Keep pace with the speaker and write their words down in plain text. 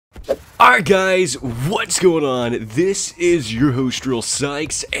Alright guys, what's going on? This is your host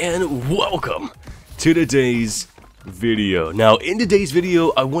RealSykes, and welcome to today's video. Now, in today's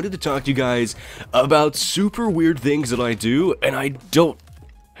video, I wanted to talk to you guys about super weird things that I do, and I don't...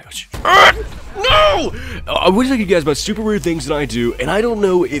 No! I want to talk to you guys about super weird things that I do, and I don't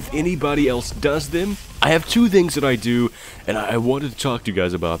know if anybody else does them. I have two things that I do, and I wanted to talk to you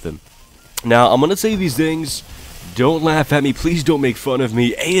guys about them. Now, I'm going to say these things... Don't laugh at me, please don't make fun of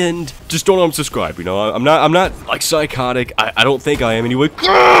me, and just don't unsubscribe, you know, I'm not like psychotic, I don't think I am anyway.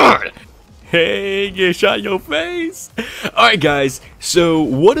 God! Hey, you shot your face! Alright guys, so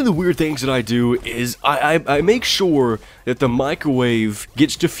one of the weird things that I do is I make sure that the microwave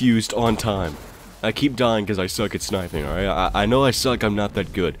gets diffused on time. I keep dying because I suck at sniping, alright? I know I suck, I'm not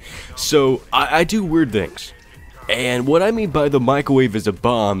that good. So, I do weird things. And what I mean by the microwave is a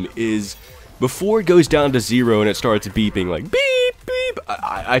bomb is... Before it goes down to 0 and it starts beeping like beep beep,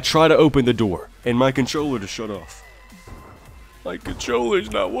 I try to open the door and my controller to shut off. My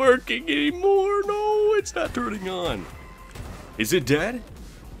controller's not working anymore. No, it's not turning on. Is it dead?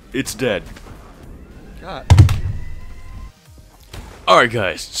 It's dead. God. Alright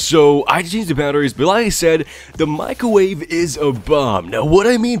guys, so I changed the batteries, but like I said, the microwave is a bomb. Now what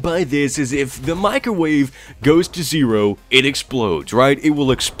I mean by this is if the microwave goes to 0, it explodes, right? It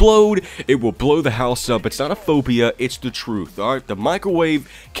will explode, it will blow the house up. It's not a phobia, it's the truth, alright? The microwave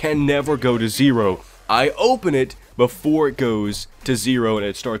can never go to 0. I open it before it goes to 0 and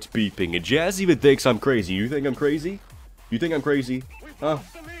it starts beeping. And Jazz even thinks I'm crazy. You think I'm crazy? You think I'm crazy? Huh?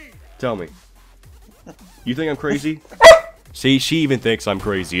 Tell me. You think I'm crazy? See, she even thinks I'm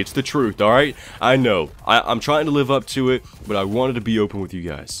crazy. It's the truth, alright? I know. I'm trying to live up to it, but I wanted to be open with you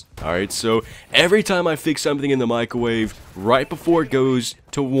guys. Alright, so every time I fix something in the microwave, right before it goes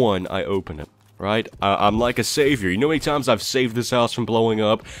to 1, I open it. Right? I'm like a savior. You know how many times I've saved this house from blowing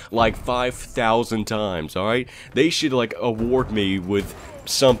up? Like 5,000 times, alright? They should, like, award me with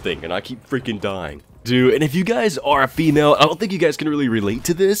something, and I keep freaking dying. Dude, and if you guys are a female, I don't think you guys can really relate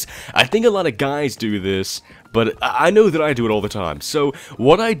to this. I think a lot of guys do this, but I know that I do it all the time. So,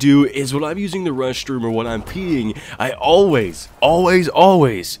 what I do is when I'm using the restroom or when I'm peeing, I always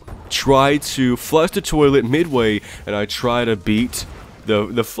try to flush the toilet midway, and I try to beat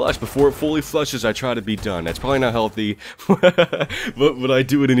the flush. Before it fully flushes, I try to be done. That's probably not healthy, but I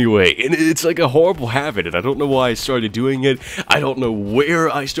do it anyway. And it's like a horrible habit, and I don't know why I started doing it. I don't know where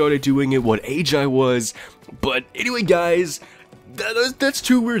I started doing it, what age I was. But anyway, guys, that's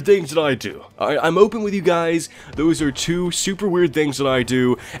two weird things that I do. I'm open with you guys. Those are two super weird things that I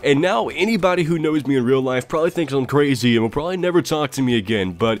do. And now anybody who knows me in real life probably thinks I'm crazy and will probably never talk to me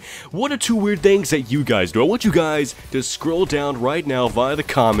again. But what are two weird things that you guys do? I want you guys to scroll down right now via the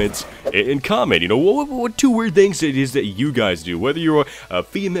comments and comment. You know, what two weird things it is that you guys do? Whether you're a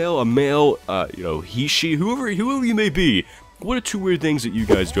female, a male, you know, he, she, whoever you may be. What are two weird things that you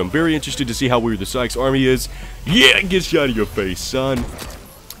guys do? I'm very interested to see how weird the Sykes army is. Yeah, get shot in your face, son.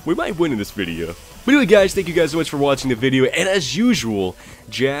 We might win in this video. But anyway, guys, thank you guys so much for watching the video. And as usual,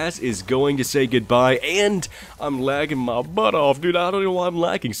 Jazz is going to say goodbye. And I'm lagging my butt off, dude. I don't know why I'm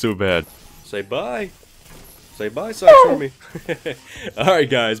lagging so bad. Say bye. Say bye, Sykes, for me.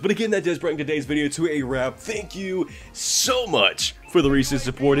 Alright, guys. But again, that does bring today's video to a wrap. Thank you so much for the recent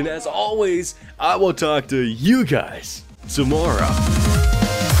support. And as always, I will talk to you guys tomorrow.